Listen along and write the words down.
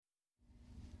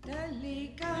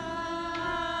Dalika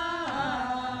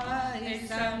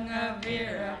isang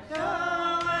virako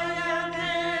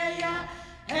yangeya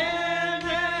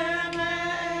hene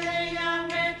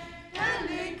yange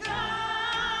dalika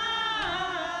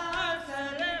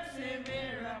salepsi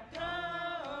virako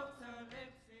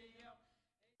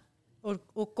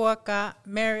Ukoaka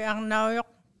Mary ang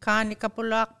nauyok kani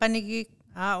kapulak panigik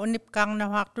unip kang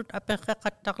nawaktut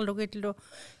apekakattaklugitlu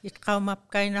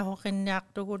itqaumap kaina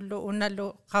hokinniartugullu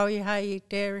unalu qawihayi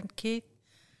Darren Keith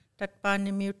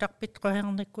tatpaani miutarpit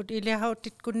qohernikut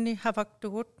ilihautit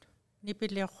havaktugut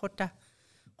nipiliorruta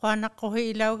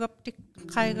qoanaqqohi ilaugaptik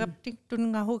qaigaptik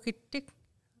tunnngahukittik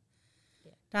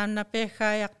taanna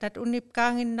peekhaajaqtat unip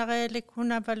kaanginnareelik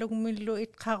hunavalugmillu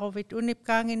itqaruvit unip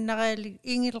kaanginnareelik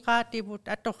ingilqaatibut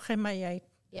atorrimayait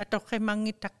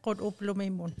atorrimanngitaqqut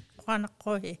uplumimun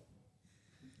qoanaqqohi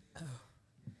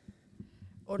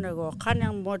unago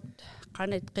qanarmut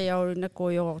qanit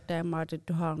qiyaulinakuuyortaamaatut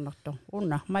tuhaarnertor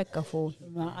unna microphone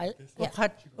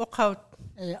oqaut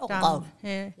oqaut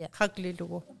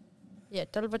qaglilugu ja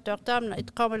talvatuartaamna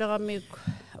itqamaleraamiuk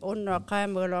unna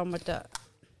qaamagalaamata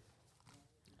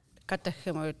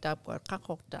kataggemuyutaapua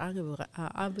qaqorta angivera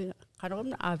aavi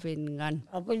qanerumna aavingan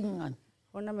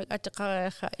unamik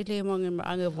ataqaraqa ilimangima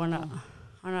angivana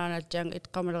anaanatjang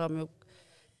itqamaleraamiuk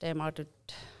taamaatut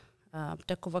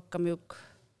takuvakkammiuk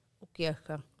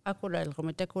ukiagga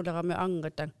akulailqami takulerami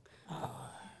angatang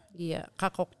ja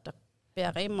qaqortaq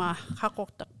piaqima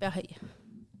qaqortaq piahi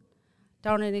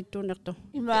taunanittuunertu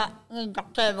ima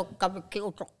ngintaqtaavakkamikki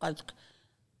utoqqat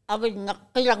avinga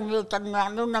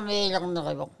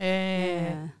qilangmiutannuarnunamiilernerivok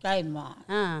taima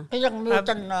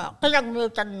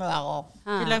qilangmiutannuaqo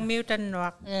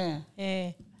qilangmiutannuaq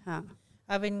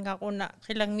avinngaaquna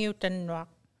qilangmiutannuaq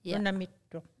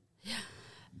unamittu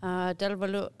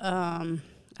talvalu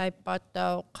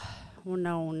aipattauq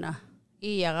una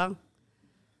iarang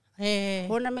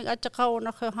hunamik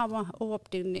ataqaunarre hama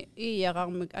uwaptinni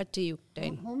iarangmik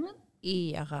atiyuktain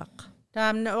iaraq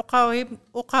taamna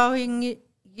uqauhingi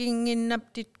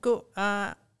ginginnaptitku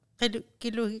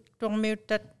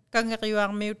kiluhiktuarmiuttat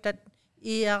kangeriuarmiuttat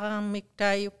iarangmik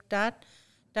taayuktaat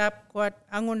taapkuat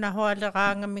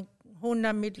angunahualeraangamik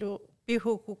hunamilu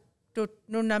pihukuktut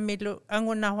nunamilu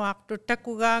angunahuartut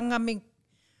takugaangamik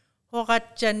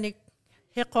hoqatjanik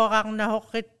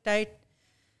heqorarnahoqittait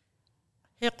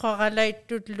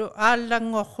heqoralaittutlu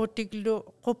aallangorrutiklu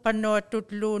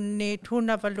qupanuatutluunniit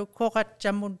hunavaluk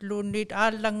hoqatjamutluunniit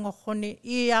aallangorruni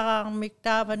iararmik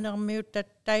taavanermiutat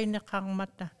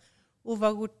taineqarmata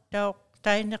uvaguttauq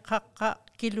taineqaqqa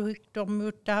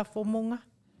kiluhiktormiuttaafumunga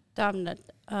taamnat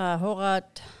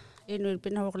hoqaat inuit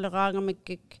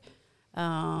pinahoqleraangamikkik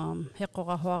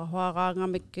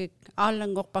heqorahuaraangamikkik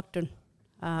aallangorpaktun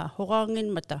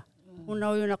hoqaanginmata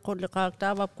unauyunaqulliqaaq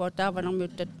taavapkua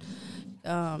taavanermiuttat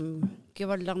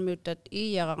kivallarmiuttat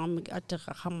iiaraqamik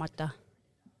ateqaqammata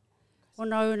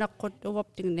unauyunaqqut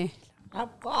uvaptingni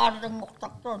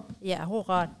aqaarlangortartun ja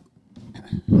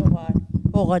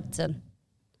hoqatsan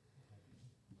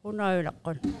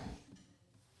unauyunaqqun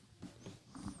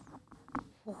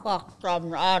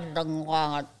huqaartaamna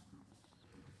aallangoraangat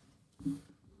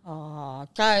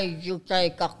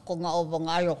taijutaikaqqunga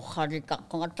uvanga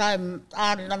ajorralikaqqunga taim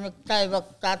aallamik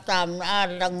taivaktaa taamna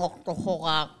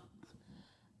aallangortorroraaq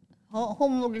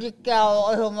humullikkaao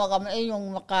ihumagam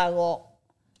iyungmaqaago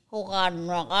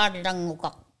huqaannuaq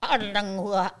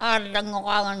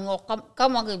aallangoraanganngoo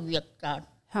kamagiviaktaat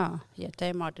ja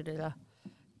taimaatudela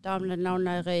taamna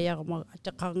naunaireeyarma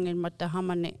ateqarngilmata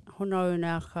hamani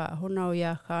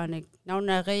hunauyaakhaanik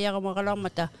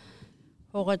naunaireeyarmaqalarmata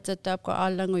hoqatsataapka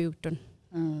aallanguyuktun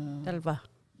talva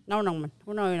naunarman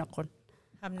hunauyunaqqun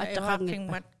hamna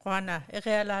iqaqingmat quana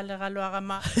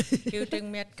eqialaaleraluarama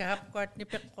kiutingmiat kaapkuat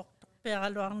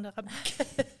nipeqqortorpeeraluarneramik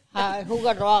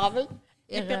hugaluaramik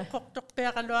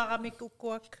nipeqqortorpeeraluaramik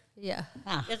ukkuak ja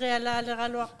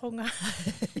eqialaaleraluaqqunga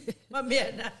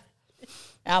mamiana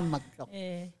ammakko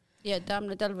ja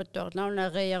taamna talvattuar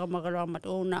naunaireeyarmaqaluarmat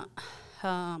uuna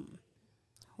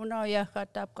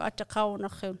hunauyaakhataapka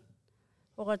ateqaunarriun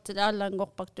hoqatsat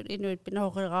aallangorpaktut inuit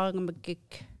pinahoqeraangamikkik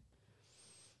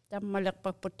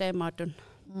tammalerpakput taimaatun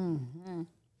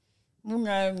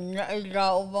munaimna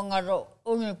illaa uvangaro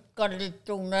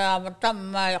unikkallittuunnaama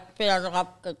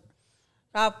tammaajaqpialerapkit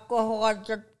taapko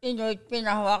hoqatsat inuit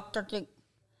pinahuartatik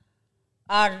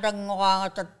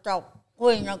aallangoraangatattauq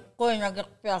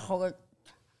kuinagerpiarrugit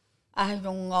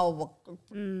ahilunngauvaktut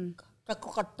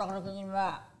takkoqattarlakinima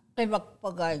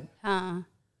qimakpagai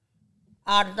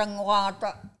aallangoraangata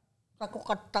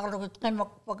takkoqattarlugit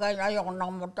qimakpagai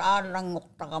ajornarmata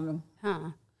aallangortaqamin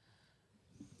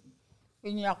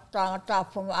Pinakta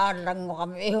tapos maalang mo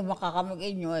kami, makakamig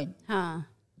inyoin. Ha.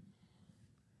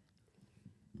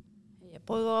 Ja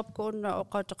poigap kunna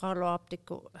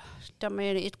okataqarluartikku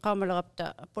tamayani itqaamalaqapta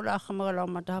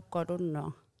pulaaqamagalaumata hapqalunna.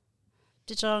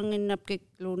 Titsaranginnapkik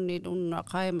luunniit unna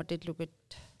qaimatitlukit.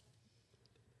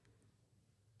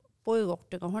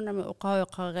 Poigortika honami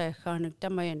oqaaqareaggaanik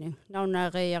tamayani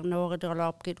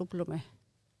naunaareejarnaoritirlaarpkit uplume.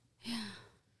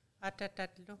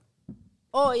 Atatatlu.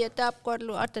 Oh ja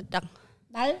taapqallu atatang.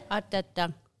 Nai?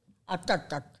 Atatang.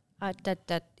 Atatat.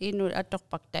 Atatat inu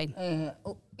atorpaktain.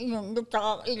 Inun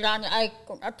nutaka ilani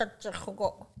aikun atatsekko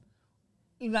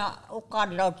ina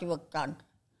uqallautiwaktaan.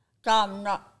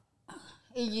 Taamna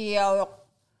ijiauq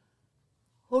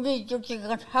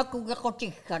hulijutikan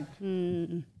hakugeqotikkan.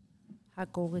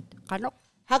 Hakurit qanoq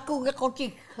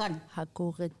Hakugeqotikkan.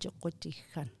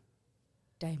 hakuritjoqutigan.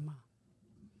 Taima.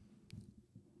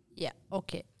 Ja,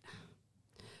 okay.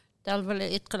 Talvele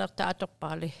itqalarta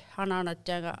atorpaali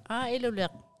hanaanattaaga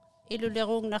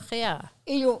iluleruungnarria.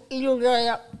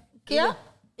 Iluleria kia?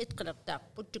 Itqalarta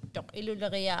puttuktoq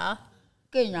iluleria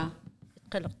Kina.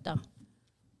 itqalarta.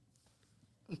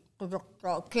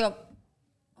 Itqudokta kia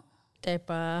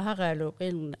Taipa haqalu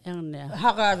qinnernia.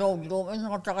 haqaluulluum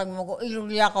inqotaqimmagu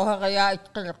iluliaqo haqaya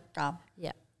itqilirtaam.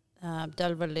 Ja.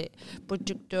 Talvele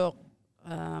puttuktoq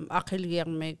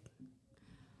aqilgiarmik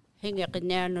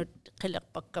hingeqinnianut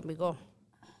qilerpakkamigo.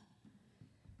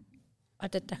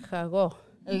 Atataggaago.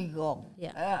 Iyo.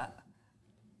 Ja.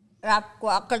 Rapku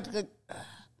aqilkit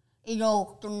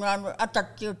inuuqtunnaanu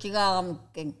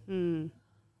atattiutigaaramikken.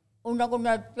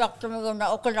 Unakunat piaqtamiguna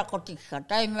oqilaqotikka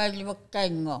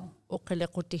taimailimaktaingo.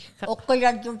 Uqilequtikka.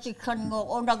 Oqilantutikkango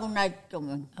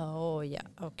unakunaittumin. Oh, ja,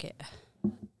 okay.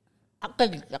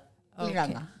 Aqilkiq Okay.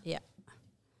 ilanga. Ja.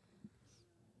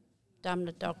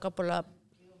 Tamna taqapula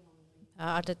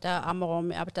atata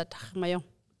amoromi apatatarmayo.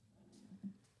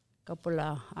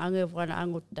 Kapula angevrana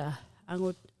angutta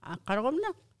angut aqaromna.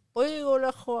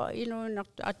 Oigolaqo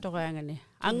inuinartu attoraangani.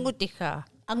 Angutikka.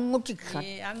 Angutikkat.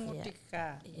 Angutikka.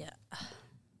 Ja.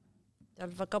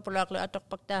 Talvakapulaaqlu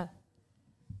atorpakta.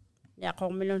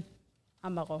 Niaqorminun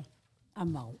amaro.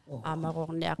 Amau. Amaro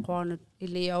niaqornut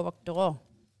iliawaktoро.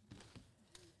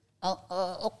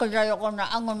 Oqilayokona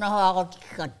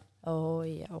angunahaaqotikkat. Oh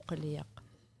ja, oqiliaq.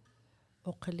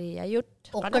 Oqiliyayut.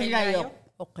 Oqilayok.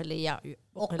 Oqiliyayu.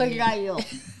 Oqilayo.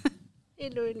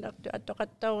 Iluinartu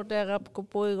atoqattaurteerapku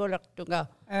puigolaqtunga.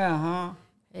 Aha.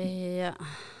 Ja.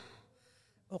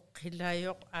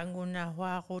 Oqilayoq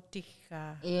angunahuaqutikka.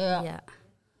 Ja. Ja.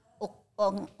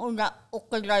 Una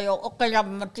oqilayo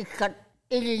oqilammatikkat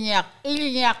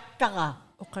iliniaqtaqa.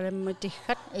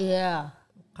 Oqalimmatikkat. Ja.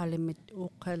 Oqalimiq.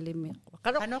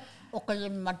 Qanoq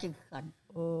Oqilimmatikkan.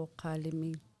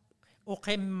 Oqalimi.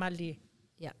 uqimmali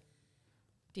Ja.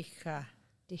 tikka.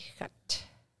 Tikkat.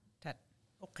 Tat.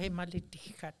 Uqimmali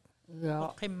tikkat. Ja.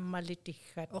 Uqimmali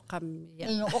tikkat. Oqam. Ja.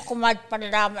 Inu okumat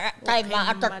padama taima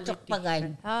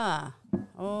atattukpagain.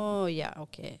 Oh ja,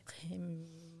 okay.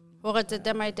 Hoqata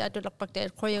tamaita atulaqpakta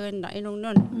qoyerinna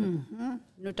inungnun.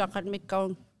 Nutaqat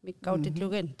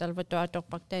mikkautit-lugen talvatu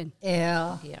atorpaktain.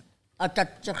 Ja. Ja.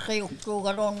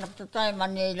 Atatsekkiuktuugaluunnartu taima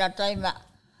niila taima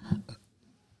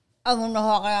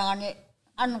angunahaaqaangani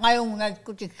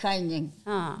anqajungaikkutikkainin.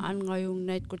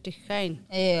 Angajungnait kutikkain.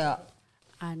 Ja.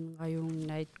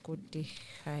 Angajungnait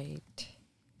kutikkait.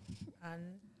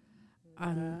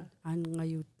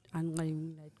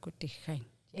 Angajungnait kutikkain.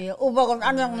 Ja ubakun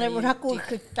anarnevun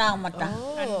hakuikkittaamata.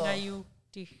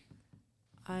 Angayuti.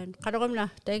 Qaloqimna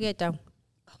taigeetau.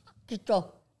 Kito.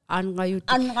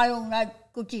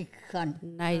 Anqajungaikkutikkan.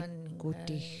 Nait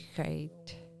kutikkait.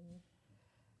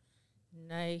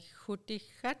 Nai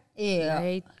hutikkat. Ja.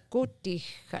 Nait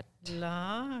kutikkat.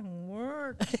 Long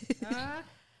word.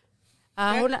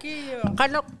 Huna Kakio.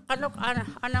 qanoq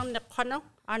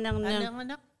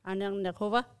anarneq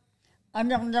huva.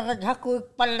 Anarnerit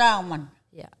hakuikpallaaman.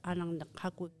 Ja, anarneq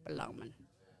hakuikpallaaman.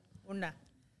 Una.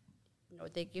 No,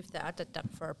 they give the atatak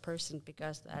for a person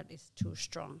because that is too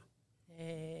strong.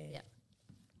 Yeah.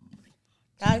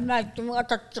 Taimaittumu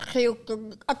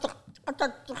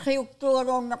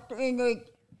atatsekkiuktuugaluunnartu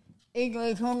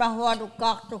inuit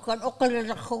hunahualukkaartukan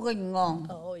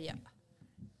oqilileqqugingoon. Oh, yeah.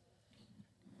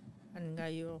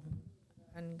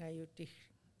 Angayuti.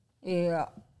 Ja.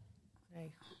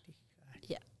 Nai hutikkat.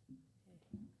 Yeah.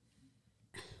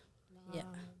 Yeah.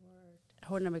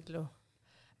 Hunamiklu.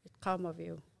 It come of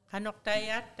you. Qanoq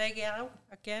tayat taigeau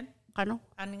again. Qano?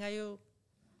 Angayu.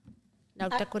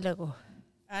 Nautakulago.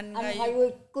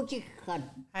 Anqajuikkutikkan.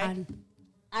 Hai.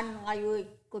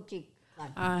 Anqajuikkutikkan.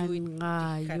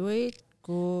 Angayuit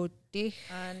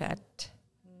kutikkat.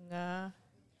 Nga.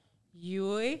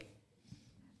 Yui.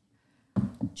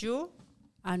 Ju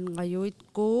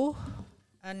Angayuitku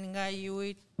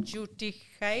angayuit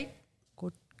jutihait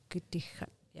kut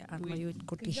kitihat. Ya, angayuit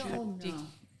kutihat.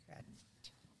 tihat.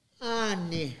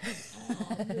 Ani.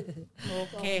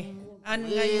 Okay.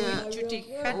 Angayuit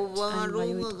jutihat.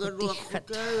 Uwangarunga garuak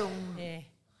tayong. Eh.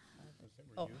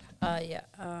 Oh, ya.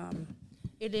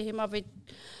 Ilihimavit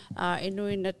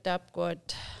inuinatap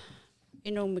kuat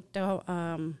inung mikta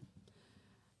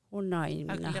unain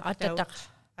na atatak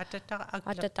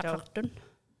atataktun.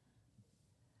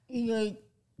 Iyoy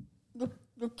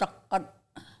lutakkat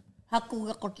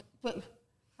hakuga ko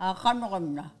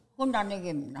kanogamna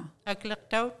hunanigimna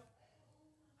Aglaktaut.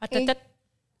 Atatat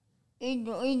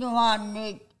inuhan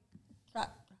ni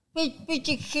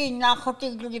pitiksin na ako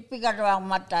tiglo di pigarwang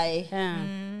matay.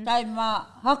 Dahil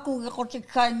hakuga ko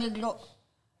tikay niglo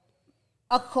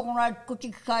akong na ko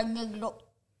tikay niglo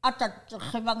atat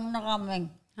sabang na kaming.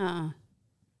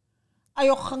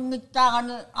 Ayok kang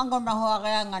ngitangan ang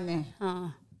nahuwakangan eh.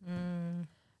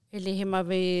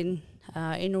 Ilihimavin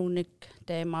inungnik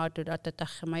te maatut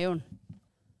atatakhamayon.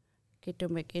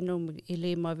 Kitumik inungmik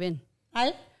ilihimavin.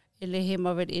 Ay?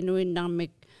 Ilihimavin inuin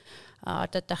namik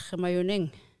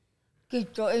atatakhamayoning.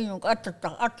 Kito inong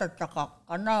atatakak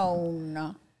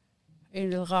kanauna.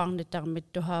 Ingilrang ni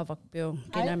tarmit tuhawak piyong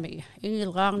kinamik.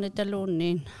 Ingilrang ni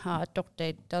talunin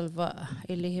atokte talva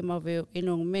ilihimavin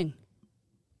inungming.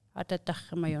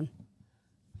 Atatakhamayon.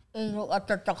 Inong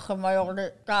atatakamayon ni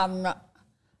tamna.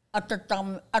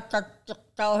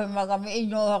 Atataktaw magami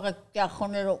inuhakit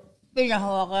ako nilo.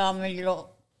 Pinahawakan kami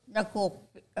nilo.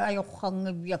 Ayok kang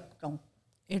ibiyak tong.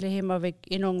 Ilihimavik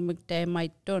inungmik te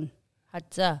maitun.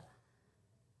 Hatsa.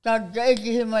 Tadya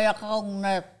ilihimayak akong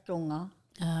nayak nga.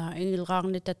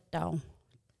 Ingilrang ni tattaw.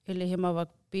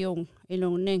 Ilihimavak piyong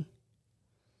inungning.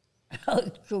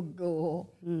 Ay, sudo.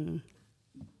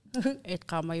 It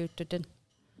kamayututin.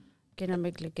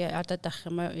 Kinamiglige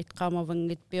atatakhamayo it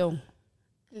kamavangit piyong.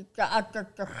 Kita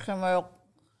atatakamayon.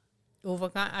 Uva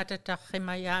nga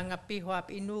atatakhimaya nga pihuap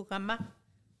inugama.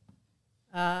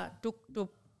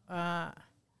 Tuktup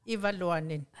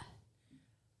ivaluanin.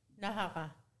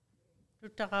 Nahaka.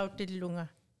 Tutakaw tilunga.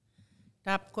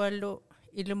 Tapkwalo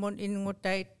ilimon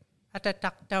inngutay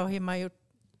atataktaw himayut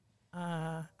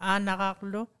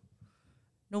anakaklo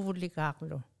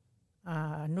nuvulikaklo.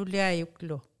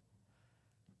 Nuliayuklo.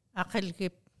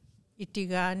 Akilkip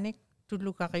itiganik.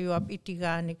 Tulukakayuap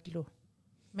itiganik lo.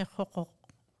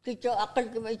 Mekokok. Kito akal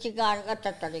kami sigaran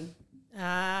atataling.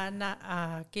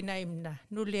 Kinaim na.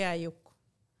 Nuliayuk.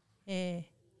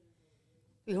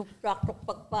 Ihupraktok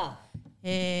pagpa.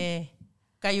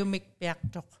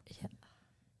 Kayumikpiaktok.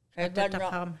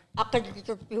 Atatakam. Akal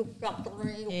kito ihupraktok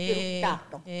na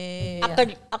ihupraktok.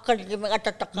 Akal kami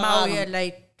atatakam.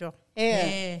 Mauyalaito.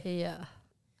 Iya.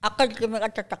 Akal kami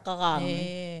atatakam.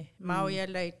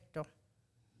 Mauyalaito.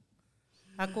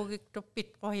 Ako gikto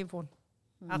pit ko hivon.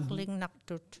 Akling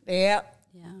naktut. Iya.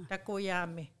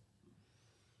 Takuyami.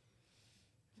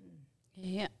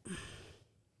 Iya.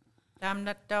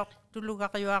 Tamnat daw tuluga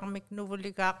kayo ang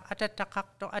miknuvuligak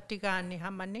atatakak to atigani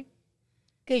hamani.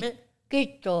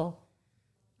 Kito.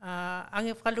 Ang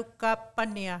ifalukapan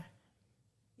niya.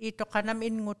 Ito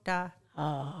kanamin nguta.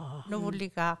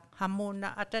 Nuvuligak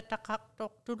hamuna atatakak to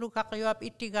tuluga kayo ap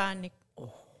itiganik.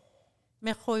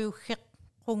 Mekoy hik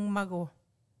kung mago.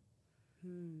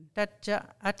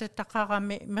 Tatja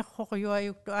atatakakami mekoy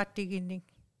ayuk to atiginig.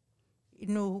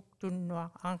 Inuhuk tunwa.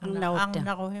 Ang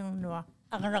nakuhing nuwa.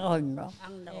 Ang nakahon mo.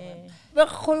 Eh.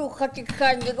 Bakul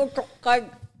katikan ni utukkan.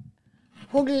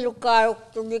 Huli lukarok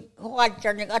tunig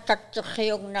hukadya ni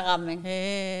atatakayong na kami.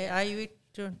 Ayuit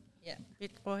dun.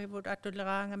 Bit ko hibod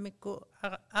atulaka nga miku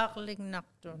akling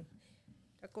naktun.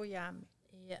 Takuyami.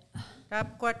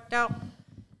 Tapkwat daw.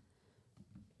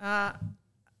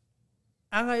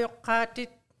 Ang ayok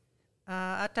katit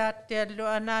atatiyadlo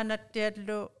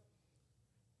ananatiyadlo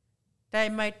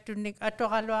tay may tunig ato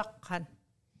kalwakan.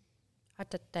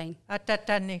 Atatanik.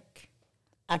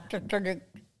 Atatanig.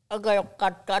 Agayok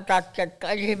katatat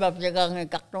ka alihibab niya kang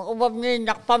ikaktong. Ubab niya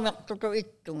nakpamak tuto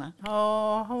ito nga.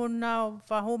 Hunaw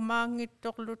pa humangit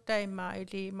toklo tay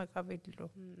maili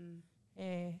magkabidlo.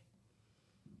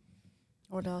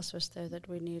 What else was there that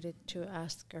we needed to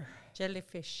ask her?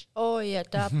 Jellyfish. Oh yeah,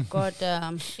 tapkot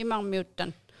imang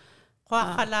mutant.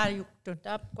 Kwa kalayuk dun.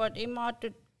 Tapkot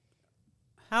imatut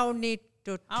How need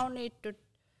to. aunitut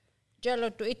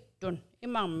jalo tu ittun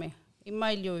imang me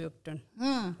imailuyuktun.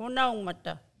 Hunaung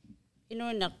mata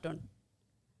inuinaktun.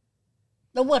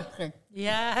 Nawarkin.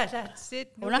 Yeah, that's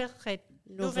it. Nuvelchet.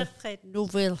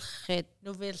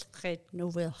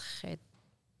 Nuvelchet.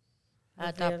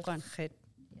 Tapkot.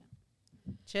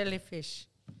 Jellyfish.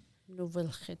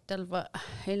 nuvelkhit talva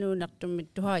hinunartumit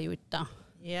tuhayuitta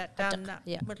Ja taanna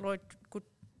ja. mutloit kut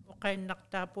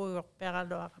oqainnartaa puuyoq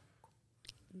peraloaqap.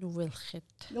 nuvelkhit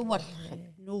Nuvalkhet.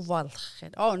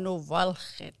 nuvalkhit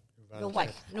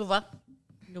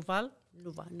Nuval?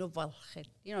 nuvalkhit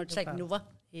you know it's like nuva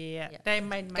Ja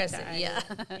taimain mata. Ja.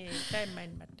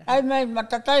 Taimain mata. Ai mai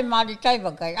mata tai maali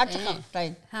taivakai.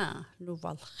 Atakaktain. ha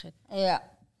nuvalkhit Ja.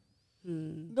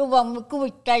 Nuvang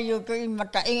kuvittai jutu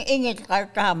immata ingit kai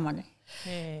tahamane.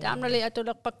 taamnali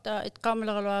atulaqpakta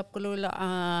itqaamalaqaluap kuluila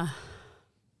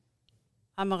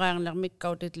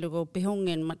amaqaarnermikkautit lugu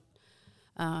pihunginmat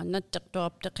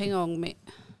natteqtuarapteqingoongmi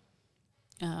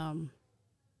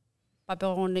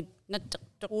paperonik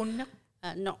natteqtuq Unneq.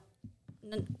 no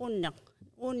unneq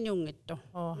unjungittu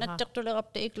Oha.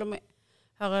 natteqtulerapta iklumi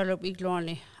haralup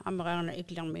ikluani amaqaarna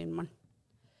iklermiinman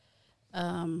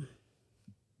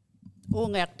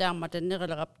uungeartaarmata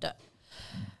nerilerapta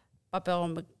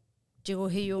paperomik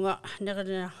tiguhiyunga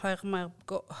nerilina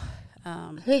haermaarpku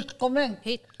Hit komeng.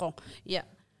 hitqo ja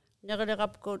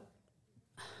nerilerapku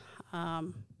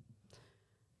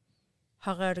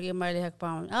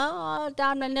harargimailihakpaamun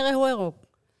taamna nerihueruk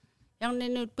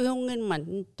yanninut pihunginman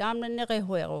taamna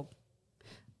nerihueruk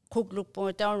kukluppu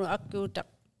taunu akkiutaq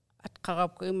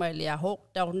atqarapku imailia hoq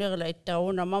taun nerila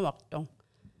ittauna mamartong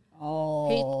Oh.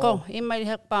 hitqo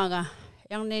imailihakpaaga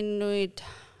yanninnuit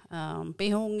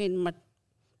pihunginmat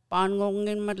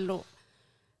paangonginmatlu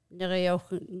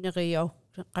neriau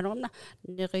qanorna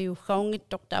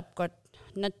neriuhaungittoq taapkat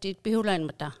nattiit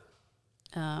pihulainmata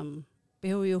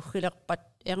pihuyuhhilerpat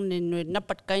erninnuit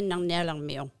napat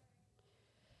kainnarnialarmiong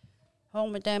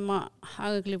hoormi taima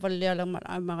angiklivallialermat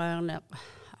amaqaarneq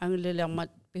angililermat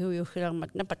pihuyuhhilermat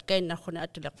napat kainnarruni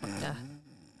atulerpaktaa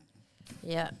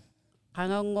ja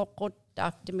qangangoqqut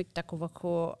taaktimik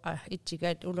takuvakku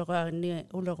itsigait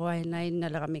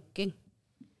uleruainainnaleramikking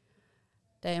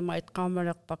taima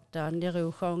itqaamalерпакtaa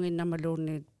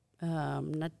neriuhaunginnamaluunniit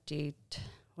nattiit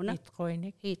una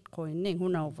Itqoinik. hitqoinning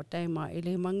hunauva taima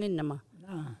ilimanginnama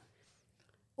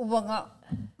Ubanga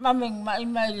maming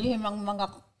maimailimang mga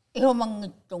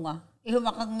ihumangittunga.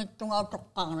 Ihumangittunga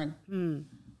utoqqarnen.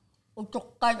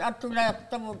 Utoqqain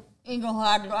atulayaqtavut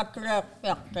inuhaadlu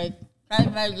atulayaqpiaqtait.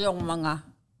 Taimailiong mga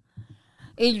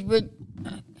ilbit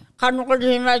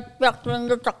qanuqilihimaipiaqtuin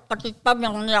lutaqqatit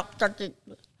pamirniaqtatit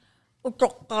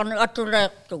utoqqarni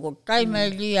atulayaqtugut.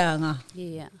 Taimailianga.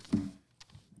 iya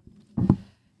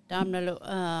taamnalu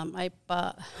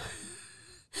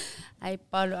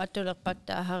aippaalu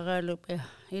atulerpakta haralup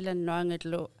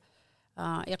ilannuangitlu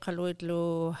iqaluitlu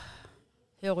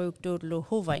hioruyuktuutlu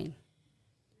huvain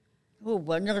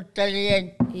Huba nirtalien.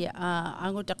 ja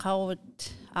angutaqaruvut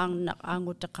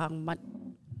angutaqaarmat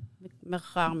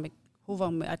merraarmik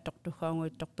huvangmi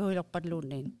attoqtuhaanguittoq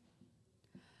pihuilerpatluunniin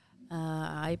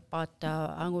aippaatta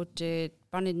angutit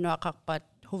paninnuaqarpat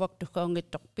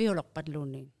huvaktuhaangittoq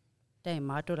pihulerpatluunniin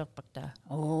taima atulerpaktaa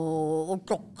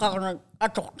Utoqqarni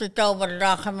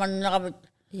atoqtitauvallaaqamannaqavit.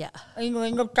 ja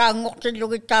Inu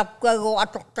taangoqtillugit taapkuagu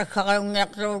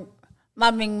atoqtaqqarayungiaqlugut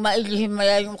maming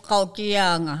mailihimayayung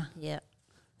qautiaanga. ja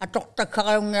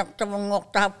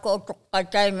Atoqtaqqarayungiaqtamungoqtaapku utoqqai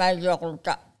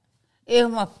taimailiorluta.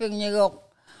 Ihmappingnigoq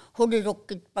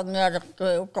hulilukkit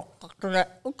pangialertui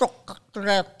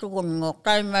utoqqartuleertugungoq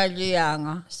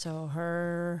taimailianga. so her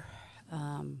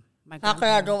my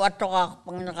Haqeadu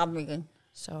atoqaaqpangnaqamigin.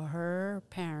 So her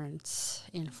parents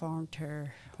informed her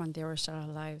when they were still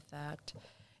alive that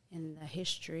in the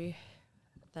history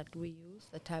that we use,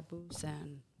 the taboos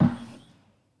and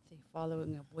the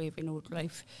following of way of Inuit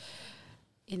life,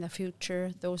 in the future,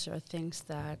 those are things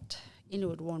that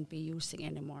Inuit won't be using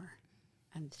anymore.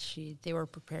 And they were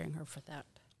preparing her for that.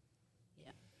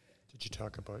 Yeah. Did you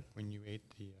talk about when you ate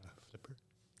the flipper?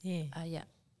 Yeah.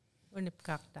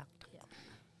 Unipkaaqtaaq.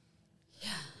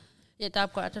 Ja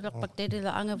taapko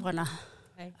atulaqpakteetila angevrana.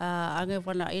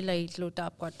 Angevrana ilaitlu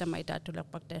taapko atamaita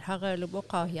atulaqpakteet haqeelu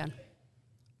oqauhian.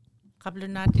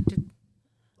 Qablunaatitut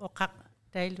oqaq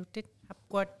tailutit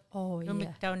hapkuat Oh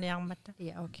numittauniarmata.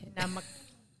 Yeah, okay. Namak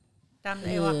taamna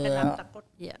iwaqqilaartaqut.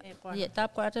 Ja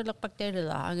taapko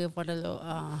atulaqpakteetila angevranalu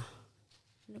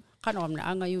qanomna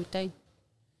angayutain.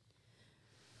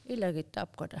 Ilagit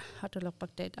taapko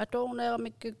atulaqpakteet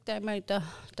atoorneeramikkik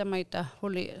tamaita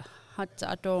huli hatsa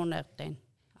atoorneertain.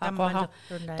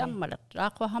 Tammalaq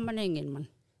aqwahamaningin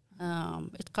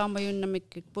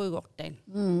itqaamayunnamikkik puigortain.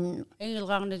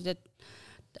 Ingilraarnitat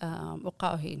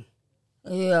oqauhiin.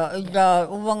 Iya, ida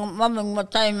uvang maming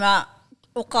mataima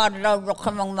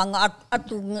uqaadlauluqamang mga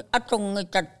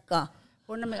atungitatka.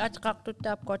 Hunami atqaaqtut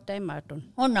taapko taimaatun.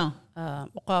 Hona.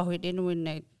 Oqauhit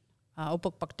inuinnait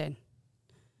upukpaktain.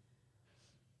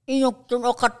 Inuktun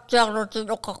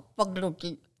okatsaarlutin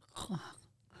okakpaglutin.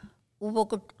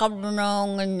 Uvokut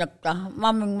kamlunaonginnakta.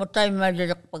 Maming mo tayo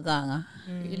malilakpaganga.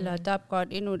 Ila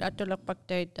tapkat inut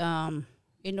atulakpagtayt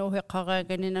inuhi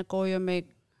karaganin na koyo may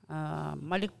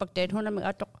malikpagtayt hunamig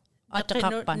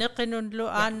atakakpan.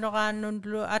 Nekinundlu,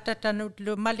 anoranundlu,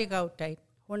 atatanudlu, maligautayt.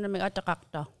 Hunamig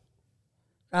atakakta.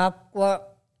 Tapkwa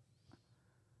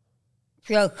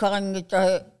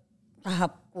fiakarangita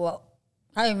tahapkwa.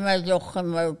 Tayo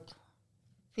malilakpagayot.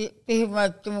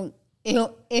 Pihimatuming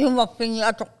ihumapingi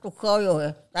atuktukayo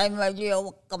tayo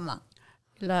malilakpagama.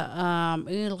 Ila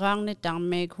ilrang ni tang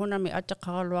meg hunamig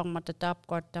atakaluang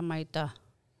matatapkat tamayta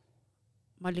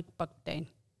malikpagtayn.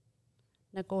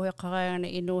 Nakuhi karayangan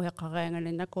inuhi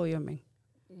karayangan na koyo may.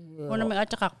 Hunamig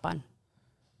atakakpan.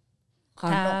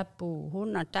 Tapu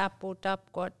huna tapu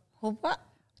tapkot. Hupa?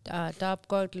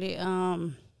 Tapkot li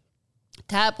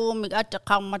tapu mig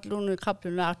atakang matlunul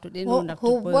kaplo na ato inu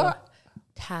naktupoy. Hupa?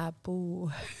 Tapu.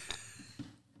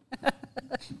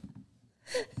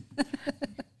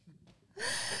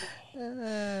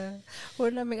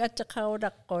 Hunamig atakaw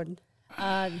dakon.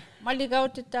 Maligaw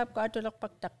ti tap ko atulak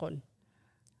pagtakon.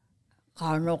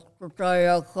 Kanok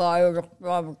tayo kayo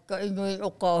kainoy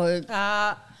o kahit.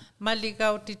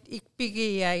 Maligautit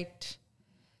ikpigiyait.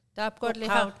 Tapkot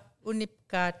Ukaut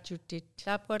unipkachutit.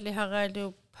 Tapkot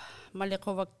lihagalup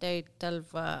malikowagtay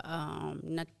talva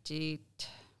natit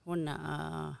huna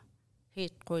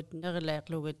hitkot narilak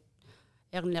lugit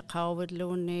ernikawit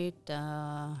lunit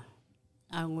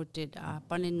angutit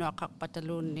paninwakak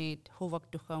patalunit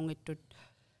huwagtukangitut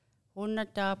huna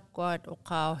tapkot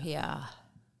ukawhya.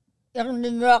 Yang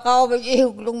ninakawit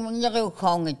ihuglong mangyari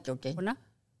ukangit ito. Huna?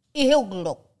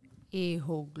 Ihuglok.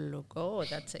 Ihuglok. Oh,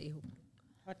 that's a ihuglok.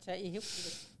 What's a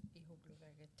ihukluk?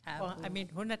 I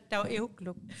mean, hunat daw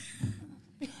ihukluk.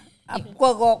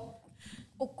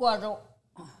 Ukwaro.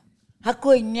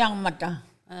 Hakoy niyang mata.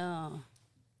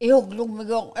 Ihuglok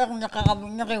magok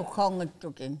nakakabing nakikangit ito.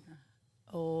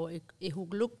 Oh,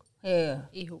 ihuglok? Yeah.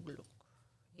 Ihuglok.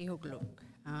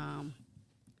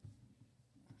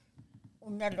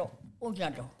 Unyado.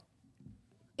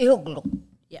 Ihuglok.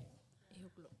 Yeah,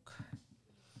 ihuglok.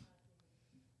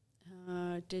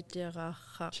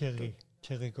 Titirakhak.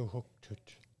 Terrigohuktut.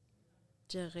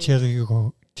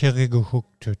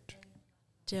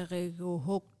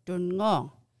 Terrigohuktun ngo.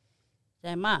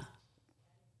 Sama.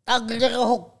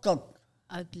 Aglirohuktut.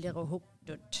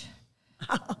 Aglirohuktut.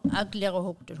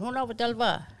 Huna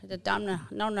batalva. Ita tamna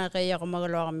nauna kaya ko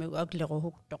magalawa kami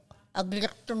aglirohuktok.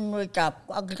 Agliktun mo itap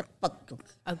ko. Aglikpagtut.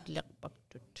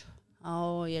 Aglakpagtut.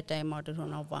 Oh, yatay mo ito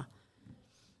huna ba.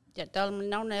 Yatal mo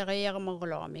nauna kaya ko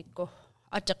magalawa kami ko.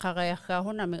 Atakakaya ka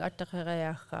huna mig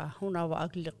atakakaya ka huna wa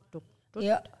agliktuk.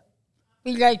 Ya.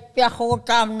 Pilay piako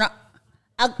tamna.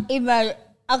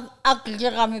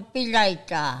 Aglirami pilay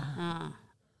ka.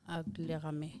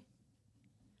 Aglirami.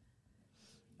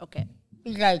 Okay.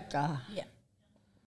 Pilay ka. Yeah.